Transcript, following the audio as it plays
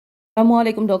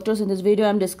Assalamualaikum doctors. In this video I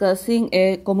am discussing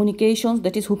a communications,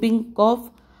 that is whooping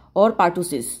cough or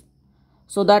pertussis.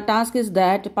 So the task is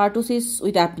that pertussis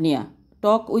with apnea.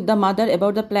 Talk with the mother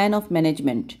about the plan of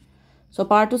management. So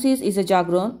pertussis is a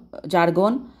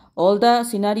jargon. All the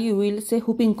scenario will say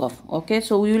whooping cough. Okay,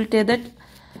 so we will tell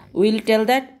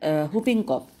that whooping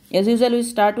cough. As usual, we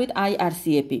start with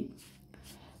IRCAP.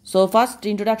 So first,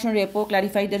 introduction repo,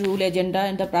 clarify the rule, agenda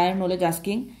and the prior knowledge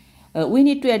asking. We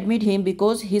need to admit him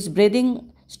because his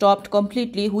breathing stopped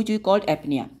completely, which we called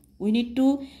apnea. We need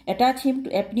to attach him to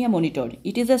apnea monitor.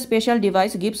 It is a special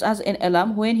device, gives us an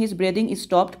alarm when his breathing is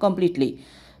stopped completely.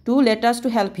 2. Let us to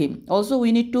help him. Also,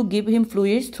 we need to give him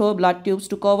fluids through blood tubes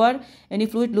to cover any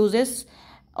fluid losses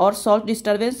or salt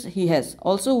disturbance he has.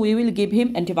 Also, we will give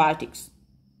him antibiotics.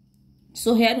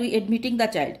 So here we admitting the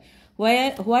child.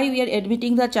 Why we are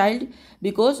admitting the child?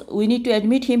 Because we need to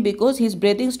admit him because his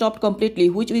breathing stopped completely,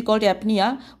 which we called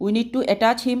apnea. We need to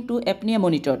attach him to apnea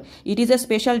monitor. It is a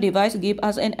special device, give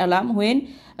us an alarm when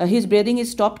his breathing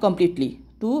is stopped completely.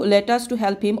 2. Let us to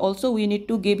help him. Also, we need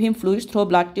to give him fluids through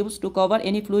blood tubes to cover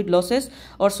any fluid losses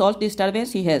or salt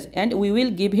disturbance he has, and we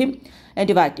will give him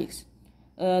antibiotics.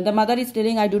 The mother is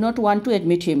telling, I do not want to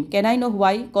admit him. Can I know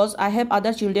why? Because I have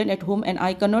other children at home and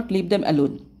I cannot leave them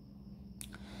alone.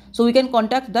 So we can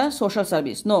contact the social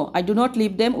service. No, I do not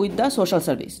leave them with the social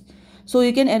service. So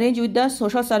you can arrange with the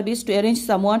social service to arrange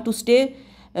someone to stay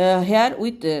here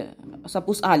with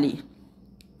suppose Ali.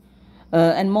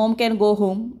 And mom can go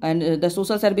home and the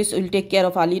social service will take care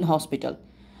of Ali in hospital.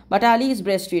 But Ali is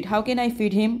breastfeed. How can I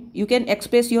feed him? You can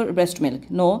express your breast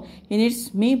milk. No, he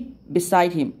needs me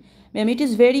beside him. Ma'am, it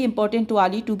is very important to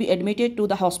Ali to be admitted to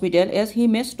the hospital as he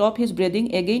may stop his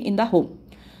breathing again in the home.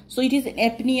 So it is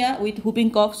apnea with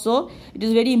whooping cough. So it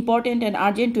is very important and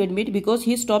urgent to admit because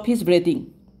he stopped his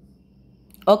breathing.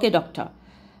 Okay, doctor.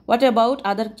 What about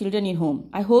other children in home?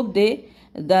 I hope they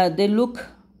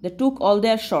took all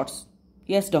their shots.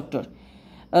 Yes, doctor.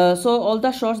 So all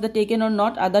the shots that taken or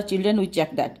not, other children, we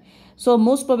check that. So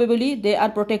most probably they are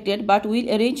protected, but we'll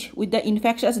arrange with the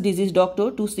infectious disease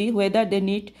doctor to see whether they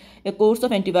need a course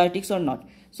of antibiotics or not.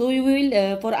 So we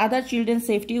will, for other children's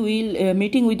safety, we will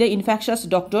meeting with the infectious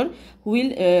doctor who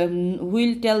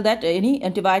will tell that any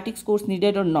antibiotics course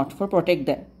needed or not for protect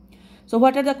them. So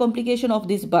what are the complications of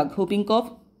this bug, whooping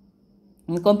cough?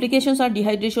 Complications are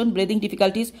dehydration, breathing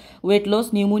difficulties, weight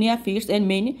loss, pneumonia, fits, and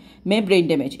may brain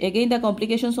damage. Again, the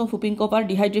complications of whooping cough are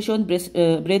dehydration,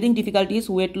 breathing difficulties,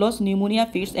 weight loss, pneumonia,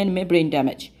 fits, and may brain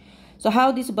damage. So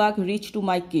how this bug reached to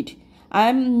my kid? I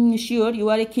am sure you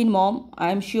are a keen mom.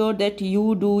 I am sure that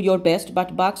you do your best,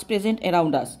 but bugs present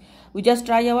around us. We just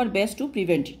try our best to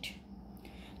prevent it.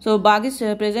 So bug is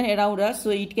present around us, so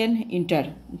it can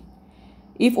enter.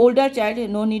 If older child,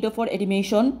 no need for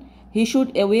admission. He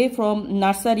should away from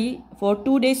nursery for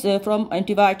 2 days from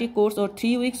antibiotic course or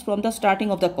 3 weeks from the starting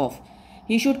of the cough.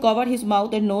 He should cover his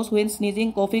mouth and nose when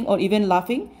sneezing, coughing, or even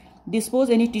laughing. Dispose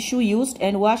any tissue used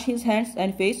and wash his hands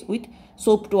and face with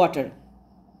soaped water.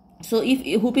 So if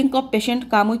a whooping cough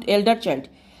patient come with elder child,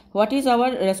 what is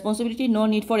our responsibility? No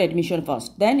need for admission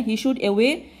first. Then he should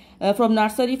away from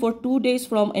nursery for 2 days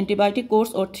from antibiotic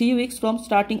course or 3 weeks from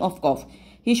starting of cough.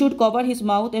 He should cover his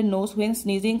mouth and nose when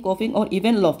sneezing, coughing, or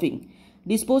even laughing.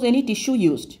 Dispose any tissue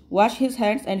used. Wash his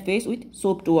hands and face with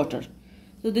soaped water.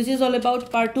 So this is all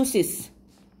about pertussis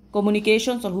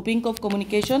communications or whooping cough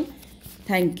communication.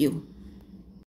 Thank you.